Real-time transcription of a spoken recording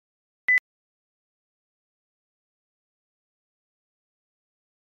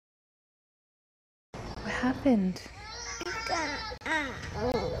happened?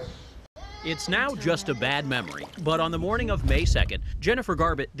 It's now just a bad memory, but on the morning of May 2nd, Jennifer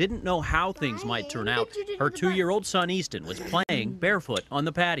Garbutt didn't know how things might turn out. Her 2-year-old son Easton was playing barefoot on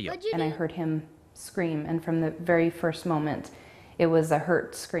the patio. And I heard him scream, and from the very first moment, it was a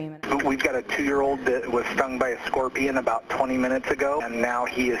hurt scream. We've got a 2-year-old that was stung by a scorpion about 20 minutes ago, and now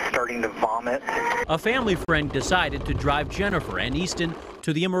he is starting to vomit. A family friend decided to drive Jennifer and Easton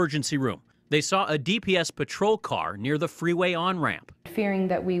to the emergency room. They saw a DPS patrol car near the freeway on-ramp. Fearing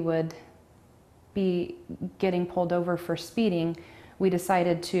that we would be getting pulled over for speeding, we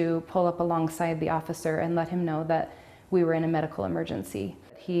decided to pull up alongside the officer and let him know that we were in a medical emergency.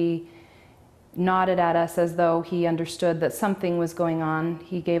 He nodded at us as though he understood that something was going on.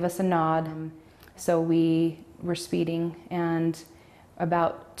 He gave us a nod, so we were speeding, and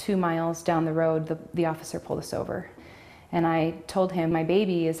about 2 miles down the road, the officer pulled us over. And I told him, my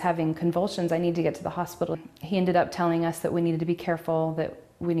baby is having convulsions, I need to get to the hospital. He ended up telling us that we needed to be careful, that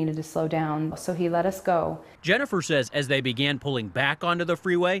we needed to slow down, so he let us go. Jennifer says as they began pulling back onto the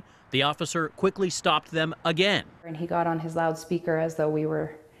freeway, the officer quickly stopped them again. And he got on his loudspeaker as though we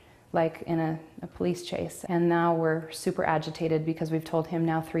were like in a police chase. And now we're super agitated because we've told him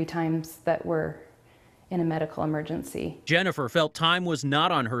now 3 times that we're in a medical emergency. Jennifer felt time was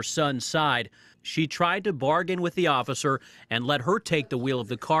not on her son's side. She tried to bargain with the officer and let her take the wheel of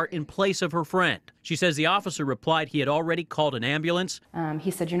the car in place of her friend. She says the officer replied he had already called an ambulance. He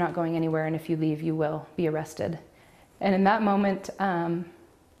said, "You're not going anywhere, and if you leave, you will be arrested." And in that moment,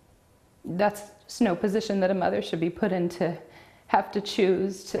 that's just no position that a mother should be put in, to have to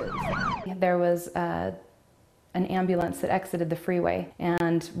choose. There was an ambulance that exited the freeway,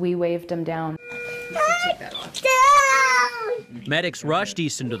 and we waved them down. Medics rushed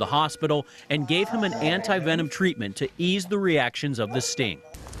Easton to the hospital and gave him an anti-venom treatment to ease the reactions of the sting.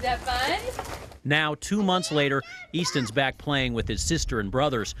 Is that fun? Now, 2 months later, Easton's back playing with his sister and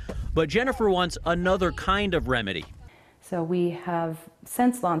brothers, but Jennifer wants another kind of remedy. So we have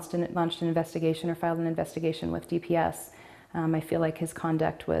since launched an investigation, or filed an investigation with DPS. I feel like his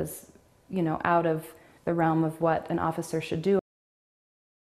conduct was, out of the realm of what an officer should do.